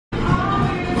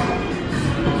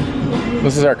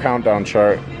This is our countdown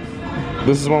chart.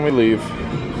 This is when we leave.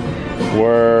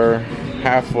 We're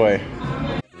halfway.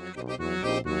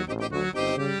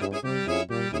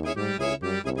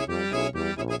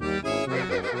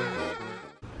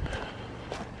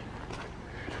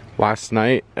 Last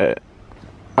night, I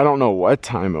don't know what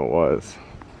time it was,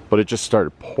 but it just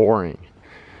started pouring.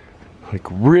 Like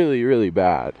really, really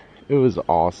bad. It was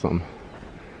awesome.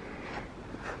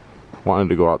 Wanted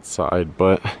to go outside,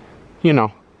 but you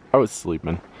know, I was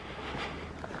sleeping.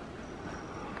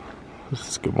 This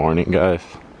is good morning, guys.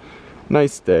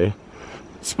 Nice day.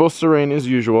 It's supposed to rain as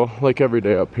usual, like every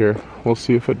day up here. We'll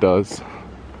see if it does.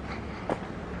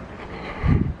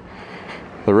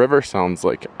 The river sounds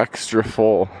like extra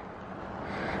full.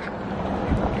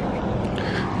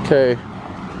 Okay,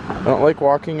 I don't like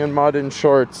walking in mud in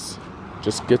shorts.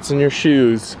 Just gets in your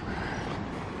shoes.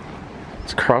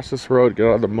 Let's cross this road, get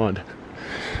out of the mud.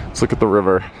 Let's look at the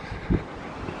river.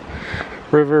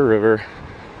 River, river.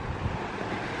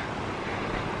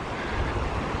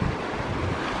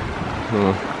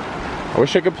 I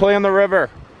wish I could play on the river.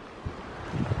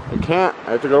 I can't,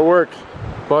 I have to go to work.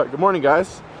 But good morning,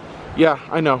 guys. Yeah,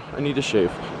 I know, I need to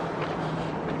shave.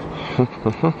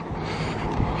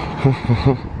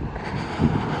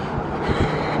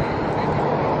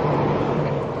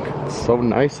 It's so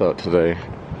nice out today.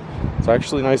 It's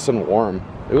actually nice and warm.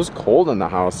 It was cold in the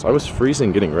house. I was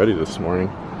freezing getting ready this morning.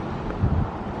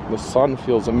 The sun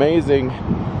feels amazing.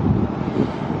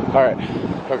 All right,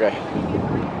 okay.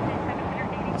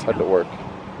 Let's head to work.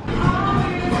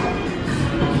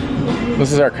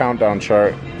 This is our countdown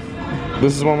chart.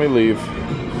 This is when we leave.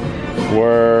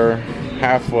 We're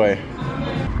halfway.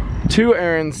 2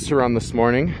 errands to run this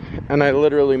morning, and I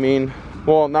literally mean,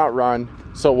 well, not run,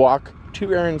 so walk.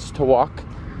 2 errands to walk.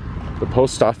 The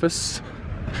post office.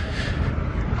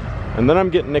 And then I'm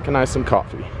getting Nick and I some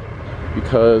coffee,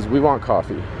 because we want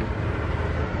coffee.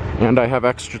 And I have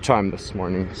extra time this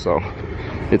morning, so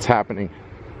it's happening.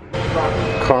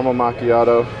 Caramel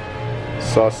macchiato,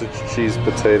 sausage, cheese,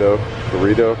 potato,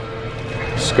 burrito,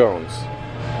 scones.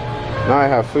 Now I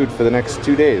have food for the next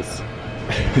 2 days.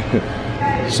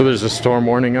 So there's a storm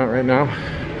warning out right now,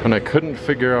 and I couldn't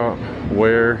figure out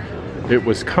where it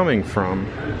was coming from.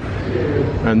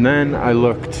 And then I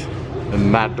looked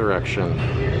in that direction.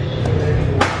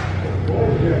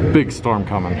 Big storm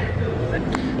coming.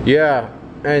 Yeah,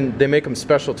 and they make them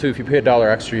special too. If you pay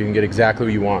 $1 extra, you can get exactly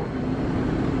what you want.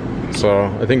 So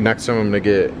I think next time I'm gonna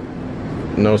get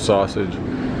no sausage.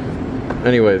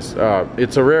 Anyways,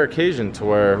 it's a rare occasion to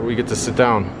where we get to sit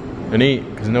down and eat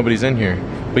because nobody's in here.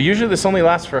 But usually this only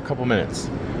lasts for a couple minutes.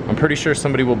 I'm pretty sure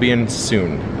somebody will be in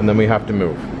soon, and then we have to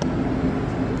move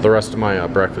the rest of my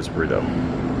breakfast burrito.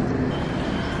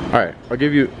 All right, I'll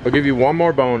give you one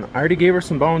more bone. I already gave her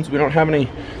some bones. We don't have any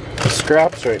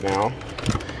scraps right now,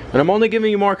 and I'm only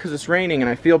giving you more because it's raining and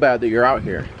I feel bad that you're out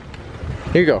here.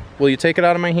 Here you go. Will you take it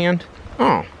out of my hand?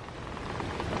 Oh,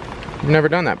 I've never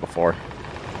done that before.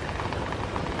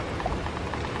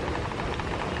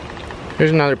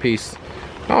 Here's another piece.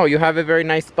 Oh, you have a very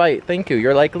nice bite. Thank you.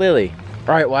 You're like Lily.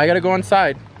 All right, well, I gotta go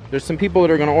inside. There's some people that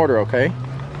are gonna order, okay?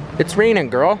 It's raining,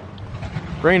 girl.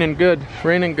 Raining good.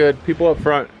 Raining good. People up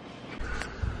front.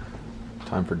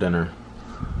 Time for dinner.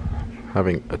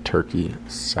 Having a turkey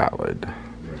salad.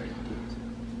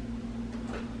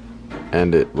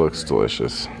 And it looks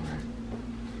delicious.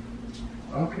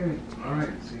 Okay, all right.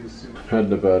 See you soon. Heading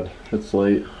to bed. It's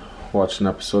late. Watched an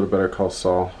episode of Better Call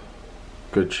Saul.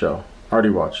 Good show. Already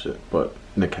watched it, but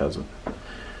Nick hasn't.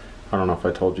 I don't know if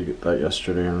I told you that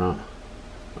yesterday or not.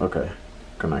 Okay.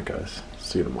 Good night, guys.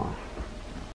 See you tomorrow.